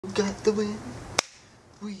Got the win.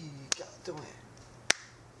 We got the win.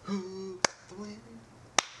 Who got the win?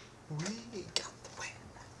 We got the win.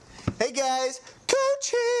 Hey guys, Coach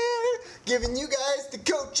here, giving you guys the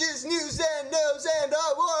coach's news and notes and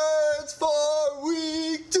awards for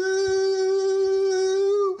week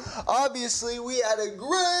 2. Obviously, we had a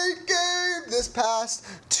great game this past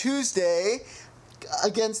Tuesday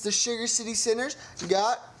against the Sugar City Sinners. We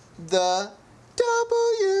got the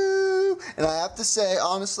W. And I have to say,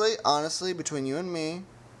 honestly, between you and me,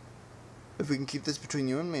 if we can keep this between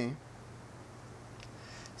you and me,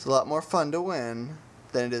 it's a lot more fun to win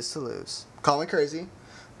than it is to lose. Call me crazy,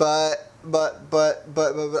 but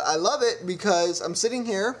I love it because I'm sitting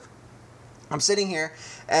here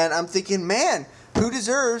and I'm thinking, man, who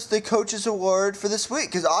deserves the coach's award for this week?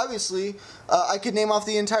 Because obviously, I could name off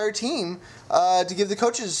the entire team to give the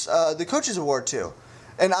coach's award to.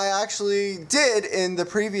 And I actually did in the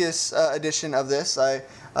previous edition of this. I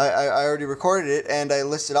already recorded it, and I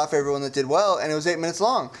listed off everyone that did well, and it was 8 minutes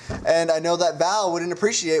long. And I know that Val wouldn't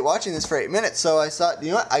appreciate watching this for 8 minutes, so I thought,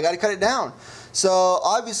 you know what, I got to cut it down. So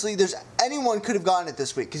obviously, anyone could have gotten it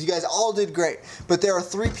this week because you guys all did great. But there are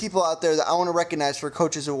 3 people out there that I want to recognize for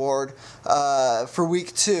Coach's Award for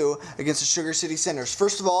week 2 against the Sugar City Sinners.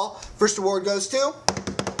 First of all, first award goes to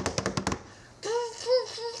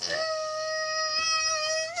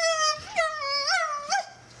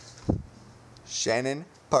Shannon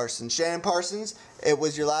Parsons. Shannon Parsons, it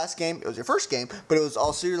was your last game. It was your first game, but it was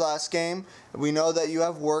also your last game. We know that you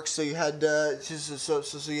have work, so you had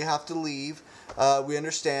so you have to leave. We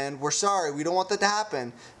understand. We're sorry. We don't want that to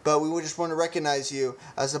happen, but we would just want to recognize you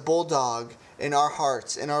as a bulldog in our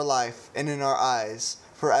hearts, in our life, and in our eyes,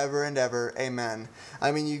 forever and ever. Amen.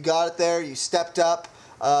 I mean, you got it there. You stepped up.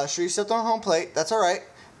 Sure, you stepped on home plate. That's all right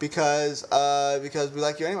because we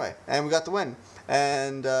like you anyway, and we got the win.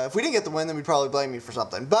 And if we didn't get the win, then we'd probably blame you for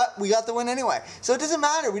something. But we got the win anyway. So it doesn't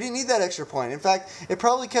matter. We didn't need that extra point. In fact, it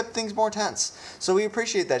probably kept things more tense. So we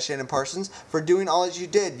appreciate that, Shannon Parsons, for doing all that you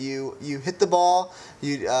did. You hit the ball.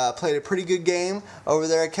 You played a pretty good game over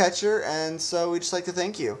there at catcher. And so we'd just like to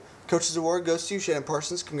thank you. Coach's Award goes to you, Shannon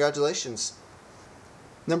Parsons. Congratulations.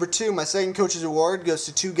 Number 2, my second Coach's Award goes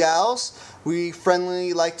to 2 gals. We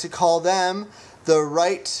friendly like to call them the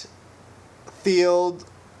right field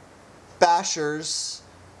bashers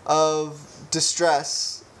of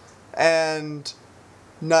distress and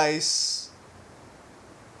nice.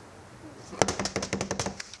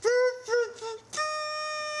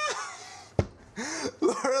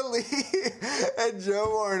 Laura Lee and Joe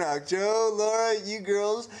Warnock. Joe, Laura, you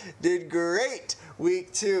girls did great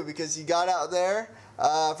week 2 because you got out there.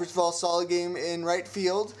 First of all, solid game in right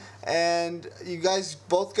field, and you guys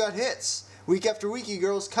both got hits. Week after week, you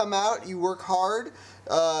girls come out, you work hard,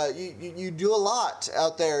 you do a lot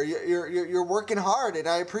out there. You're working hard, and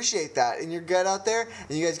I appreciate that. And you're good out there,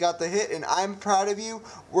 and you guys got the hit, and I'm proud of you.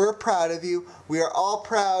 We're proud of you. We are all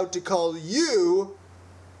proud to call you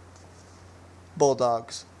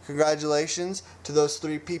Bulldogs. Congratulations to those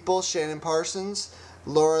 3 people, Shannon Parsons,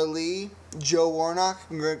 Laura Lee, Joe Warnock.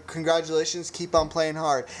 Congratulations. Keep on playing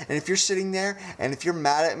hard. And if you're sitting there and if you're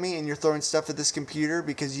mad at me and you're throwing stuff at this computer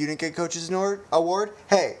because you didn't get Coach's Award,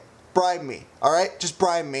 hey, bribe me. All right? Just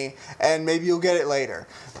bribe me and maybe you'll get it later.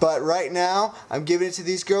 But right now, I'm giving it to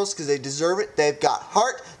these girls because they deserve it. They've got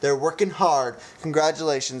heart. They're working hard.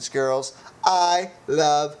 Congratulations, girls. I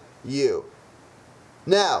love you.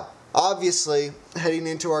 Now, obviously, heading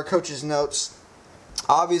into our coach's notes,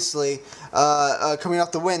 obviously, coming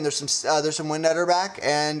off the win, there's some wind at our back,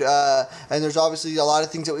 and there's obviously a lot of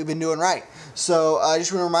things that we've been doing right. So I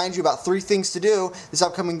just want to remind you about 3 things to do this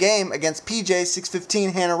upcoming game against PJ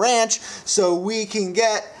 615 Hannah Ranch, so we can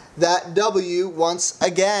get that W once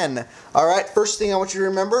again. All right, first thing I want you to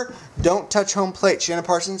remember, don't touch home plate. Shannon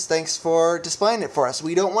Parsons, thanks for displaying it for us.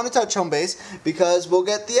 We don't want to touch home base because we'll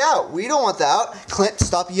get the out. We don't want the out. Clint,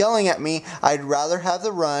 stop yelling at me. I'd rather have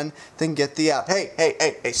the run than get the out.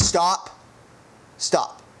 Hey, stop.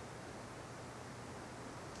 Stop.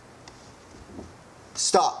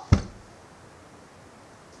 Stop.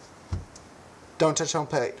 Don't touch home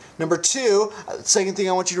plate. Number 2, second thing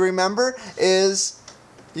I want you to remember is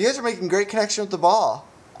you guys are making great connection with the ball.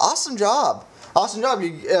 Awesome job. Awesome job.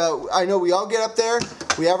 I know we all get up there,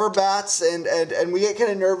 we have our bats, and we get kind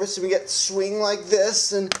of nervous, and we get swing like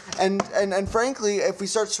this, and frankly, if we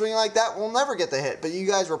start swinging like that, we'll never get the hit. But you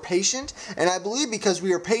guys were patient, and I believe because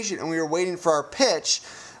we were patient and we were waiting for our pitch,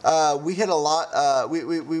 we hit a lot.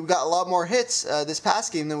 We got a lot more hits this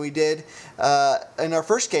past game than we did in our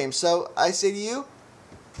first game. So I say to you,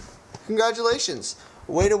 congratulations.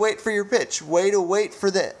 Way to wait for your pitch. Way to wait for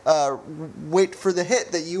the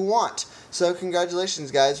hit that you want. So congratulations,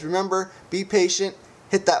 guys. Remember, be patient,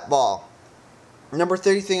 hit that ball. Number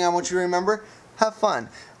 30 thing I want you to remember, have fun.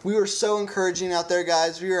 We were so encouraging out there,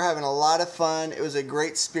 guys. We were having a lot of fun. It was a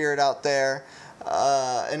great spirit out there.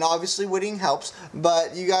 And obviously winning helps,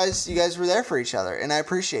 but you guys were there for each other, and I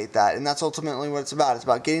appreciate that. And that's ultimately what it's about. It's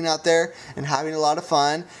about getting out there and having a lot of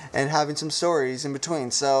fun and having some stories in between.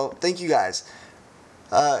 So thank you, guys.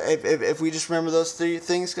 If we just remember those 3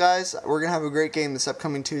 things, guys, we're gonna have a great game this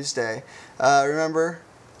upcoming Tuesday. Remember,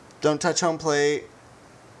 don't touch home plate.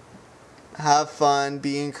 Have fun,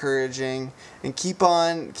 be encouraging, and keep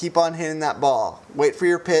on hitting that ball. Wait for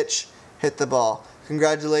your pitch, hit the ball.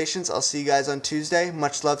 Congratulations. I'll see you guys on Tuesday.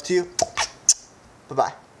 Much love to you.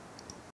 Bye-bye.